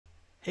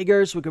Hey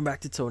guys, welcome back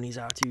to Tony's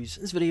How To's.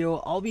 In this video,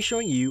 I'll be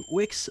showing you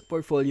Wix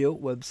Portfolio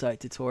website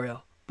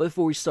tutorial. But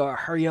before we start,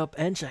 hurry up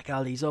and check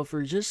out these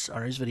offers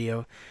on this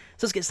video.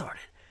 So let's get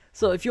started.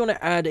 So if you want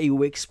to add a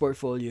Wix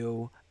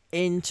portfolio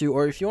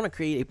or if you want to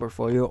create a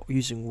portfolio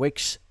using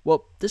Wix,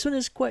 well, this one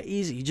is quite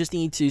easy. You just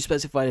need to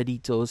specify the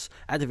details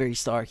at the very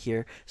start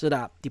here so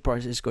that the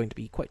process is going to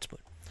be quite smooth.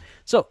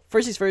 So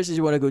first things first is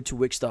you want to go to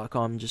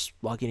wix.com, just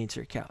log into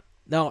your account.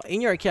 Now,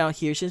 in your account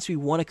here, since we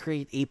want to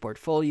create a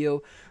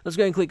portfolio, let's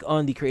go and click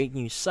on the Create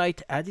New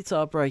Site at the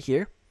top right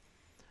here.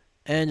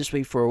 And just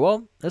wait for a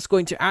while. That's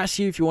going to ask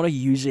you if you want to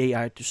use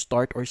AI to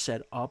start or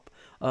set up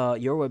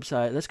your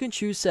website. Let's go and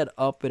choose Set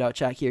Up Without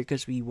Chat here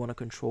because we want to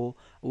control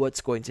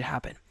what's going to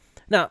happen.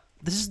 Now,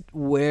 this is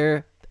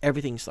where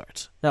everything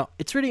starts. Now,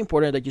 it's really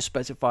important that you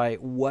specify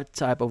what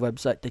type of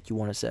website that you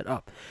want to set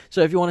up.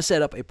 So if you want to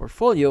set up a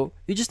portfolio,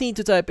 you just need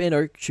to type in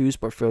or choose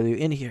portfolio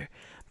in here.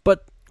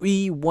 But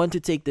we want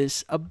to take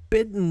this a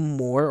bit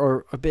more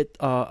or a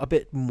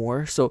bit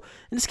more. So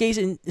in this case,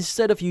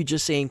 instead of you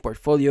just saying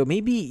portfolio,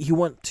 maybe you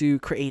want to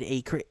create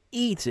a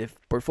creative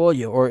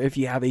portfolio, or if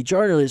you have a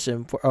journalist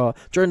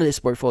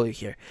portfolio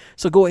here.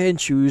 So go ahead and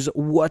choose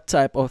what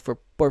type of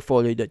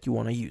portfolio that you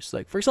want to use.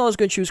 Like for example, let's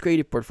go and choose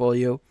creative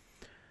portfolio.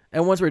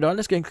 And once we're done,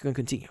 let's go and click on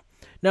continue.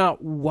 Now,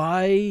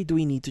 why do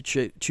we need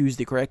to choose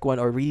the correct one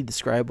or really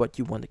describe what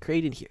you want to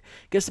create in here?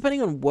 Because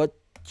depending on what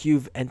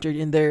you've entered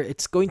in there,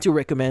 it's going to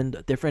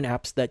recommend different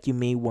apps that you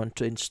may want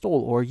to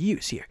install or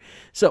use here.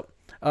 So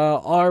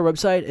our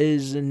website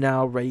is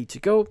now ready to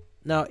go.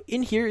 Now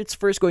in here, it's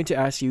first going to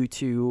ask you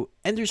to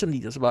enter some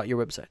details about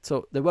your website.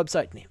 So the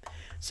website name.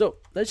 So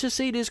let's just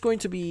say it is going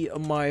to be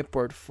my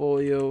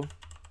portfolio.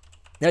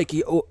 Like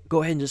you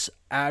go ahead and just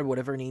add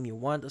whatever name you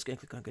want. Let's go and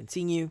click on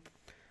continue.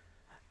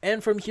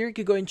 And from here, you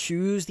can go and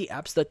choose the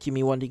apps that you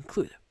may want to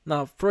include.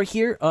 Now, for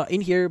here,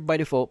 in here, by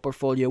default,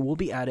 portfolio will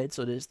be added.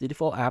 So this is the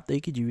default app that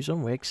you could use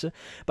on Wix.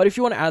 But if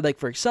you want to add, like,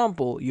 for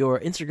example, your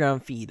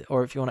Instagram feed,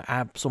 or if you want to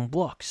add some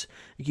blocks,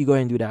 you can go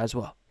ahead and do that as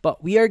well.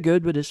 But we are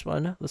good with this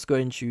one. Let's go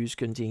ahead and choose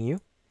continue.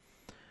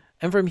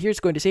 And from here, it's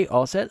going to say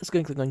all set. Let's go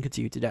and click on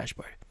continue to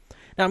dashboard.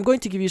 Now, I'm going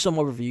to give you some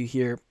overview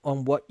here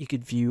on what you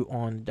could view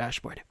on the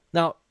dashboard.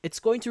 Now, it's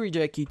going to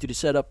redirect you to the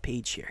setup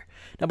page here.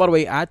 Now, by the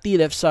way, at the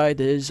left side,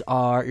 these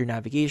are your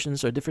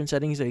navigations or different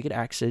settings that you can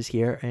access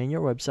here in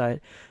your website.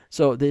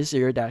 So this is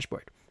your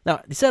dashboard.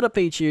 Now, the setup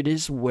page here,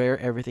 this is where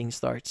everything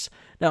starts.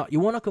 Now,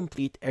 you want to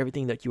complete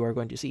everything that you are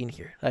going to see in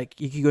here. Like,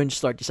 you can go and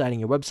start designing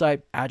your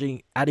website,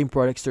 adding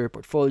products to your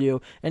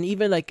portfolio, and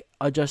even like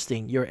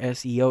adjusting your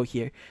SEO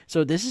here.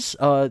 So this is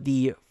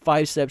the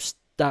 5 steps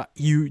that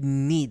you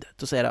need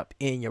to set up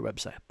in your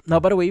website. Now,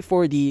 by the way,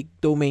 for the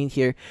domain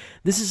here,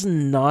 this is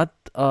not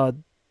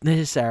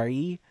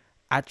necessary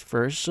at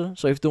first.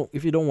 So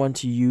if you don't want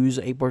to use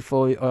a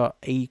portfolio,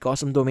 a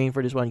custom domain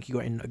for this one, you can go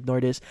and ignore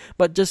this.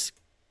 But just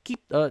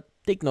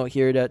take note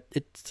here that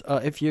it's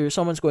if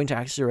someone's going to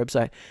access your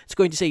website, it's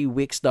going to say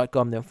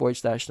wix.com then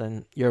 /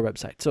 then your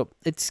website. So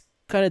it's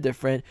kind of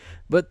different.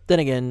 But then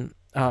again,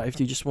 if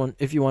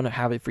you want to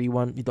have a free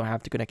one, you don't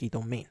have to connect a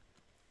domain.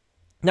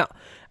 Now,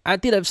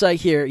 at the left side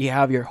here, you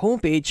have your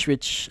homepage,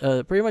 which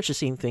pretty much the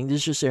same thing.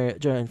 This is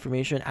just general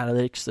information,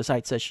 analytics, the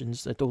site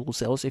sessions, the total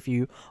sales if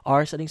you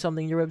are setting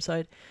something in your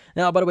website.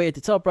 Now, by the way, at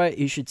the top right,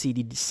 you should see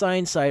the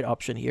design site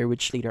option here,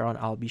 which later on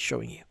I'll be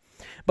showing you.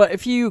 But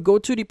if you go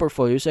to the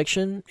portfolio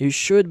section, you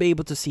should be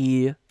able to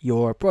see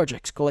your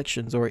projects,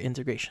 collections, or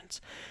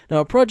integrations.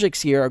 Now,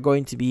 projects here are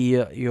going to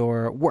be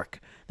your work.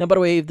 Now, by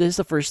the way, if this is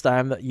the first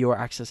time that you are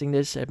accessing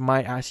this, it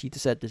might ask you to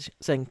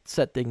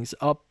set things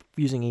up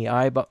using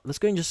AI, but let's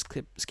go and just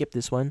skip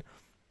this one.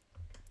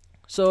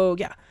 So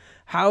yeah,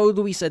 how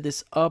do we set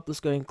this up? Let's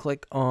go and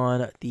click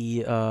on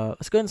the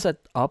let's go and set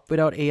up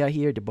without AI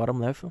here, the bottom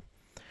left.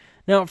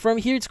 Now from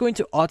here, it's going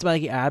to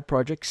automatically add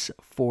projects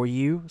for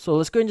you. So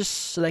let's go and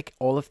just select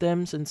all of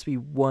them since we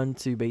want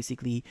to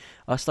basically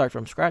start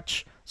from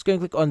scratch. Let's go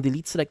and click on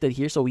delete selected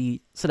here. So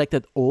we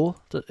selected all.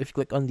 So if you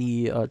click on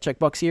the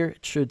checkbox here,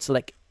 it should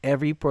select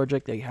every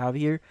project that you have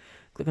here.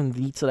 Click on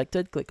delete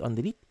selected, click on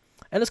delete.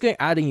 And let's go and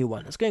add a new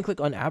one. Let's go and click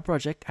on add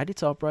project at the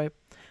top right.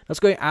 Let's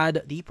go and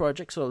add the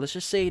project. So let's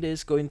just say it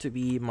is going to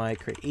be my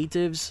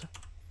creatives.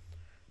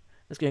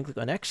 Let's go and click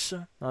on next.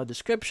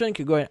 Description, you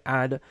can go and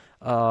add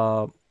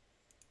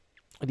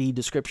the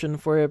description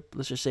for it.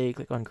 Let's just say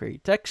click on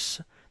create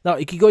text. Now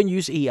you can go and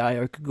use AI,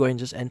 or you could go and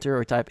just enter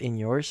or type in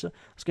yours.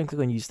 Let's go and click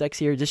on use text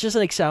here. This is just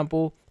an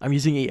example. I'm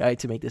using AI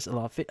to make this a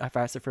lot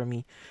faster for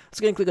me. Let's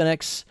go and click on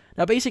next.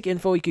 Now basic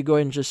info, you could go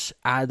and just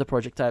add the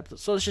project type.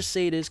 So let's just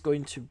say it is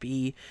going to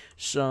be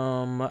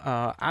some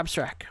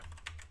abstract.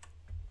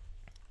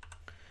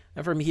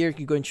 And from here, you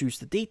can go and choose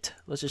the date.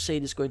 Let's just say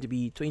it is going to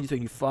be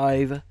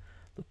 2025.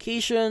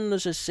 Location,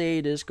 let's just say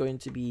it is going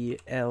to be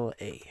LA.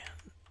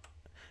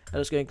 And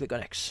let's go and click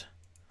on next.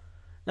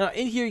 Now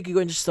in here, you can go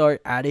and just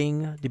start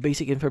adding the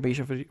basic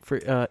information for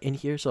in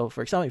here. So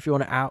for example, if you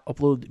want to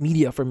upload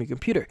media from your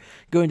computer,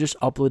 go and just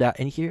upload that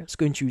in here. Let's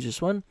go and choose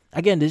this one.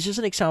 Again, this is just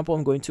an example.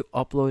 I'm going to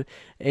upload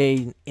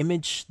an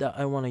image that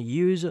I want to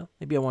use.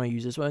 Maybe I want to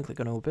use this one. Click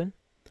on open.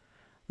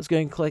 Let's go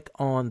and click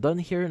on done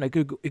here, and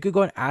you could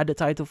go and add the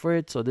title for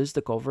it. So this is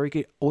the cover. You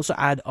could also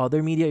add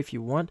other media if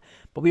you want,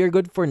 but we are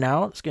good for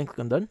now. Let's go and click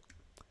on done.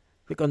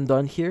 Click on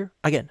done here.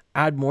 Again,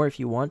 add more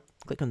if you want.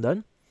 Click on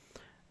done,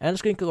 and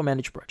let's go and click on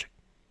manage project.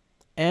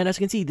 And as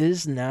you can see, this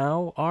is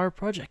now our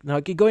project. Now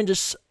you can go and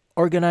just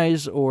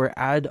organize or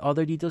add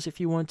other details if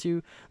you want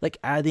to, like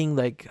adding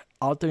like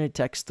alternate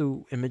text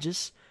to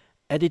images.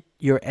 Edit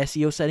your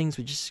SEO settings,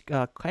 which is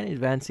kind of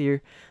advanced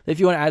here. If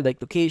you want to add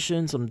like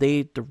location, some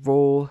date, the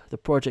role, the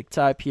project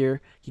type here,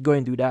 you go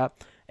and do that.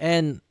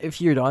 And if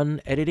you're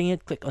done editing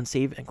it, click on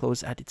save and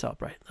close at the top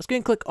right. Let's go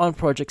and click on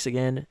projects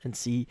again and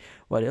see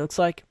what it looks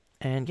like.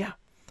 And yeah,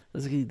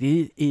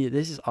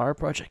 this is our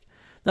project.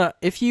 Now,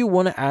 if you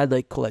want to add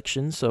like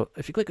collections, so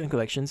if you click on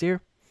collections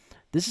here,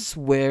 this is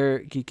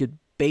where you could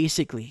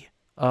basically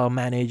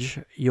manage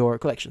your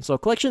collection. So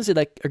collections is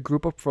like a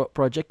group of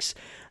projects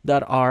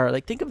that are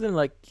like, think of them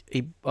like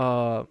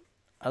a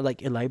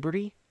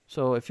library.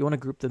 So if you want to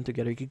group them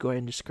together, you could go ahead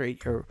and just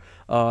create your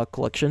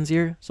collections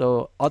here.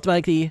 So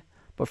automatically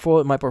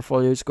my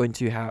portfolio is going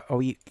to have, or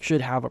we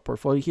should have a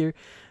portfolio here.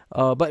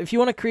 But if you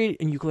want to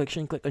create a new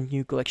collection, click on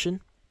new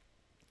collection,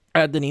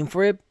 add the name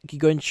for it. You can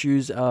go and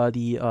choose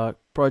the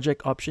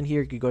project option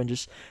here. You can go and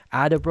just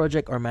add a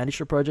project or manage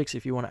your projects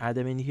if you want to add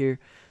them in here.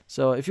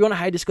 So if you want to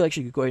hide this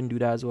collection, you can go ahead and do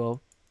that as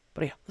well.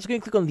 But yeah, let's go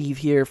and click on leave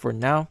here for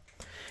now.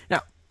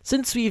 Now,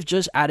 since we've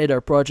just added our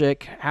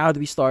project, how do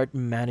we start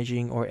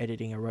managing or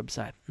editing our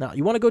website? Now,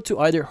 you want to go to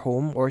either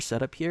home or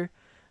setup here.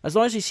 As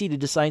long as you see the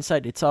design site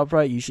at the top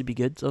right, you should be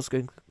good. So let's go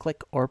and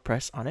click or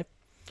press on it.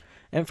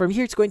 And from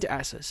here, it's going to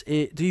ask us,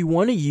 do you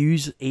want to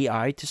use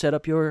AI to set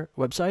up your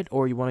website,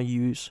 or you want to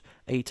use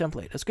a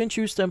template? Let's go and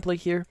choose template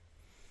here.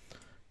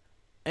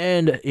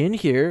 And in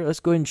here,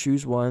 let's go and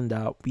choose one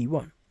that we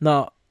want.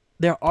 Now,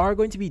 there are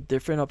going to be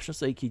different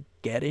options that you could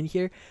get in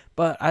here,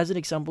 but as an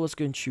example, let's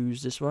go and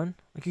choose this one.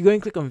 You can go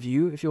and click on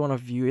view if you want to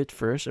view it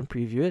first and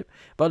preview it,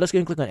 but let's go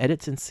and click on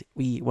edit since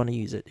we want to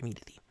use it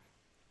immediately.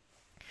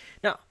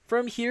 Now,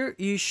 from here,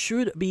 you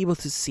should be able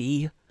to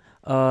see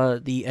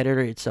the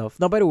editor itself.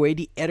 Now, by the way,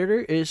 the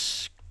editor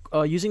is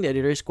using the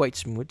editor is quite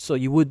smooth, so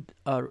you would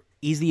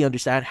easily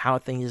understand how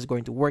things is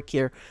going to work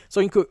here.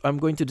 So I'm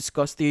going to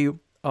discuss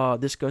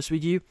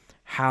with you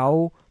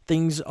how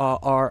things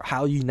are,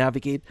 how you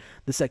navigate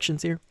the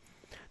sections here.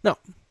 Now,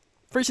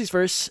 first things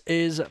first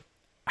is,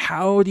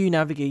 how do you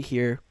navigate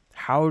here?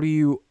 How do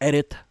you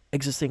edit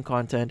existing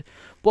content?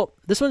 Well,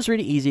 this one's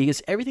really easy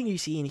because everything you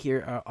see in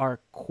here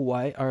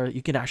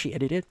you can actually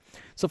edit it.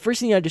 So first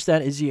thing you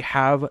understand is you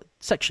have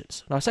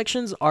sections. Now,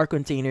 sections are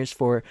containers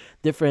for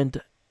different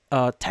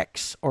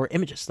texts or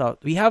images. Now,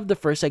 we have the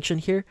first section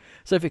here.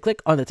 So if you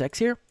click on the text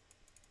here,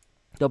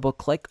 double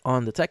click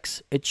on the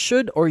text, it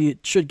should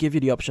give you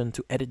the option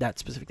to edit that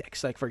specific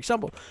text. Like for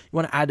example, you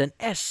want to add an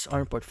S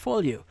on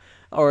portfolio,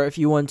 or if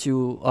you want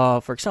to,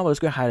 for example, let's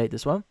go highlight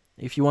this one.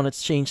 If you want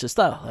to change the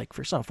style, like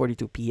for example,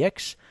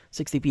 42px,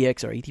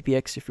 60px, or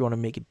 80px, if you want to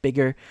make it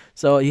bigger,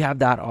 so you have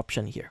that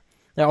option here.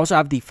 They also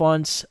have the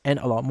fonts and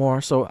a lot more.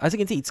 So as you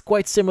can see, it's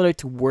quite similar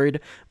to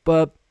Word,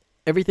 but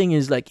everything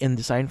is like in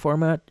design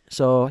format.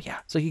 So yeah,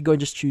 so you can go and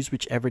just choose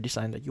whichever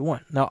design that you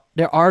want. Now,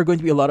 there are going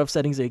to be a lot of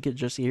settings that you can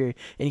just here.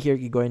 In here,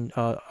 you go and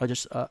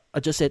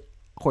adjust it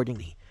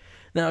accordingly.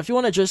 Now, if you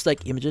want to adjust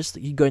like images,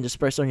 you go and just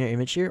press on your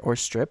image here or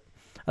strip.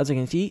 As you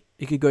can see,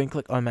 you could go and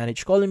click on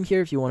manage column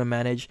here if you want to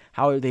manage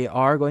how they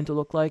are going to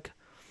look like.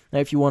 Now,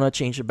 if you want to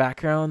change the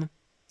background,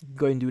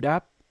 go and do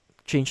that.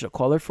 Change the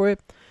color for it.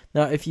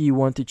 Now, if you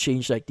want to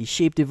change like the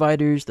shape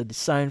dividers, the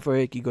design for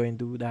it, you go and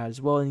do that as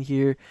well in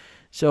here.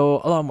 So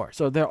a lot more.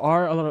 So there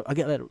are a lot of,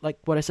 again, like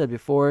what I said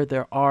before,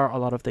 there are a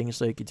lot of things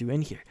that you could do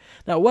in here.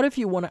 Now, what if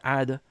you want to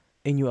add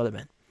a new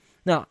element?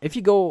 Now, if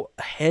you go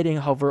ahead and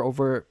hover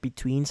over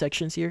between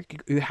sections here,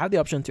 you have the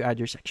option to add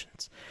your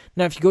sections.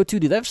 Now, if you go to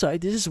the left side,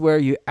 this is where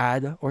you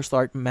add or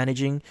start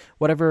managing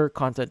whatever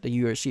content that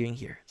you are seeing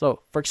here.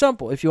 So, for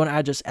example, if you want to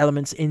add just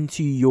elements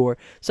into your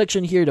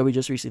section here that we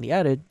just recently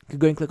added, you can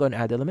go and click on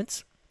add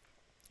elements.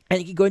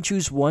 And you can go and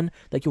choose one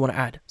that you want to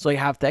add. So you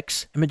have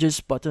text, images,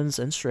 buttons,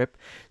 and strip.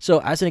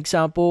 So as an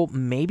example,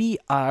 maybe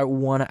I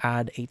want to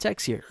add a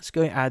text here. Let's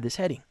go and add this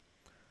heading.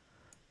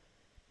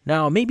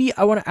 Now, maybe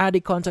I want to add a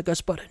contact us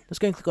button. Let's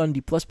go and click on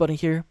the plus button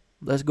here.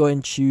 Let's go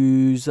and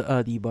choose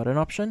the button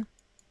option.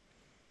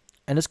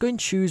 And let's go and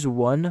choose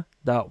one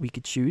that we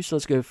could choose. So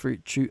let's go for,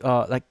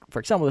 like for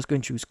example, let's go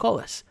and choose call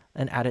us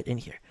and add it in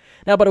here.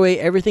 Now, by the way,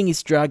 everything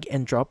is drag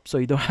and drop, so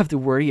you don't have to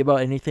worry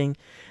about anything.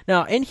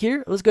 Now, in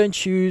here, let's go and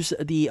choose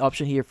the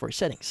option here for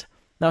settings.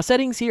 Now,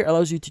 settings here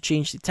allows you to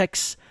change the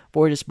text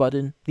for this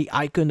button, the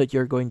icon that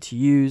you're going to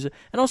use,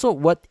 and also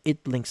what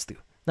it links to.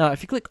 Now,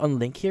 if you click on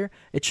link here,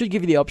 it should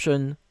give you the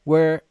option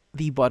where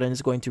the button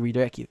is going to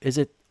redirect you. Is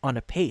it on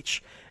a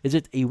page? Is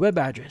it a web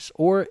address?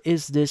 Or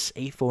is this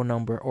a phone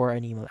number or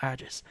an email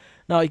address?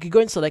 Now, you can go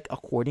and select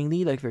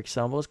accordingly. Like, for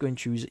example, let's go and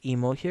choose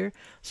email here.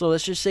 So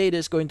let's just say it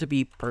is going to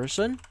be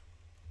person.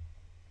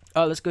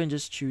 Let's go and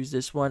just choose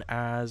this one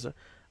as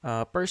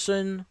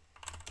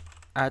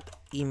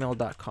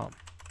person@email.com.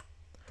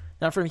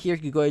 Now from here,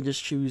 you go and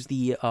just choose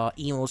the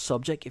email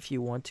subject if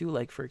you want to,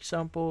 like for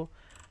example,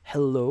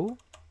 hello.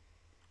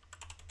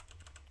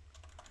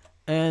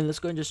 And let's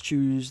go and just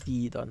choose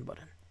the done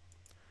button.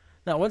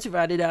 Now, once you've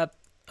added that,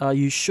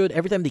 you should,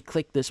 every time they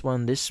click this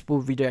one, this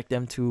will redirect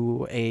them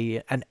to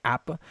an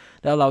app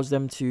that allows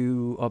them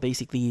to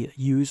basically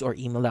use or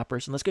email that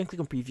person. Let's go and click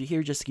on preview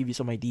here just to give you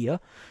some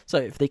idea. So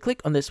if they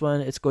click on this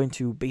one, it's going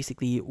to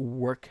basically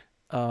work.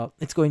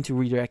 It's going to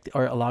redirect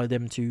or allow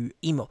them to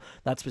email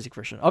that specific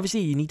version.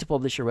 Obviously, you need to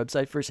publish your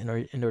website first in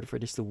order for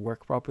this to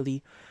work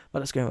properly. But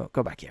let's go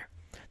back here.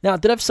 Now,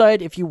 to the left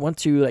side, if you want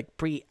to like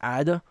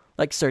pre-add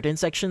like certain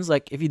sections,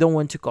 like if you don't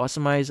want to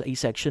customize a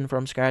section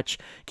from scratch,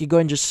 you can go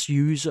and just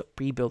use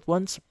pre-built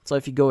ones. So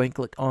if you go and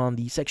click on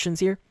the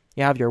sections here,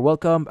 you have your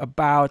welcome,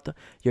 about,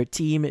 your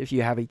team if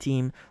you have a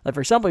team. Like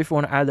for example, if you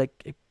want to add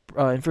like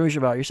information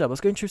about yourself,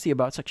 let's go and choose the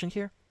about section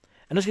here.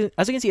 And as you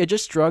can see, I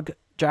just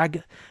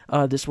drag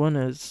this one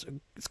as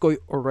it's going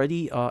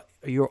already.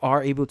 You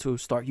are able to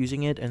start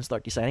using it and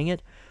start designing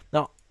it.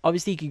 Now,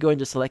 obviously, you can go and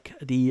just select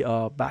the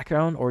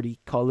background or the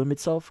column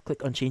itself.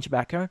 Click on change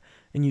background,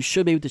 and you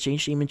should be able to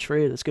change the image for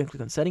it. Let's go and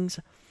click on settings.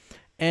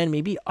 And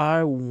maybe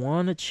I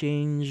want to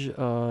change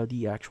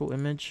the actual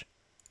image.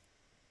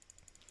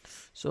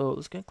 So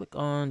let's go and click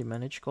on the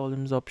manage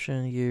columns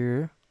option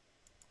here.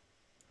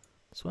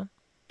 This one.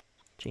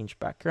 Change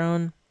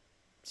background.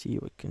 See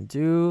what we can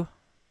do.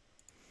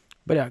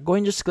 But yeah, go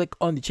and just click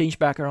on the change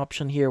background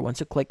option here. Once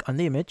you click on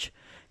the image,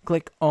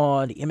 click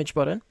on the image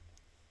button.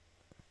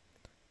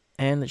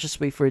 And let's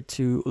just wait for it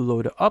to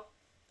load up.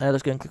 And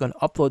let's go and click on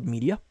upload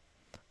media.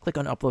 Click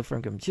on upload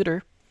from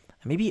computer.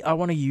 And maybe I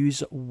want to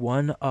use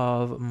one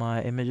of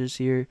my images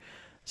here.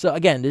 So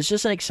again, this is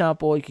just an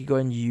example. You can go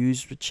and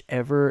use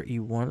whichever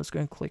you want. Let's go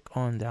and click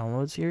on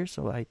downloads here.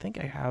 So I think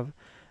I have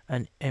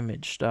an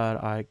image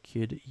that I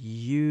could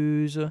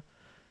use.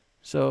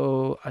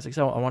 So as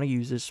example, I want to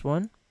use this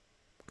one.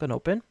 Click on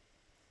open.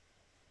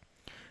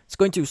 It's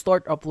going to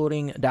start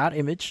uploading that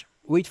image.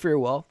 Wait for a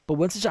while, but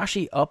once it's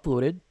actually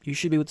uploaded, you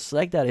should be able to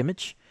select that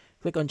image.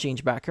 Click on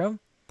change background.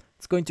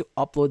 It's going to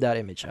upload that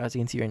image, as you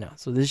can see right now.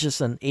 So this is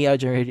just an AI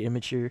generated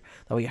image here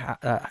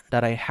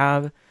that I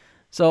have.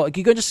 So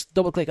you can just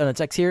double click on the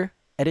text here,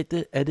 edit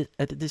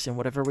this in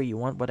whatever way you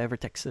want, whatever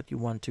text that you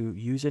want to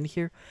use in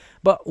here.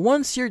 But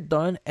once you're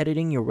done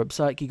editing your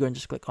website, you go and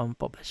just click on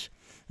publish.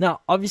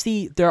 Now,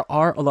 obviously, there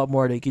are a lot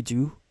more that you could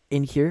do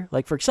in here.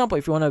 Like for example,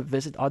 if you want to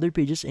visit other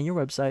pages in your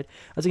website,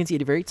 as you can see at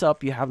the very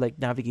top, you have like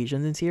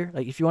navigations in here.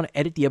 Like if you want to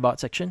edit the about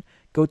section,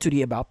 go to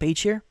the about page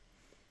here,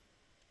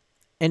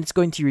 and it's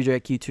going to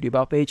redirect you to the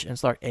about page and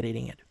start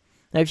editing it.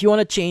 Now, if you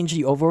want to change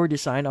the overall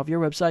design of your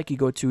website, you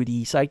go to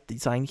the site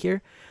design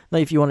here. Now,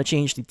 if you want to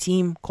change the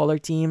theme, color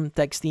theme,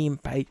 text theme,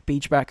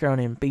 page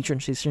background, and page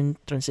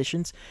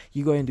transitions,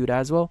 you go and do that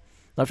as well.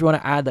 Now, if you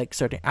want to add like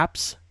certain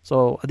apps,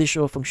 so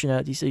additional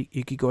functionality, so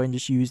you could go and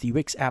just use the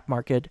Wix app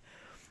market.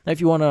 Now, if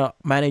you want to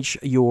manage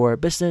your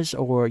business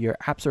or your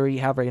apps already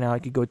have right now, you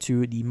could go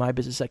to the My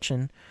Business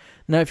section.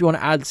 Now, if you want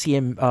to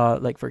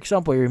add like for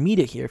example, your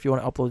media here, if you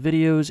want to upload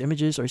videos,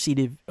 images, or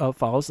CD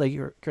files like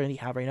you currently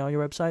have right now on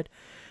your website.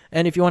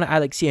 And if you want to add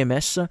like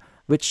CMS,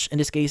 which in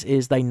this case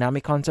is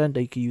dynamic content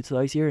that you can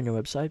utilize here in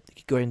your website, you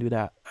can go and do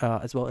that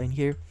as well in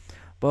here.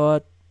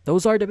 But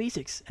those are the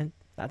basics, and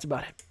that's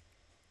about it.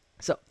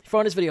 So if you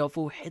found this video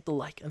helpful, hit the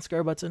like and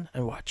subscribe button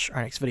and watch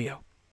our next video.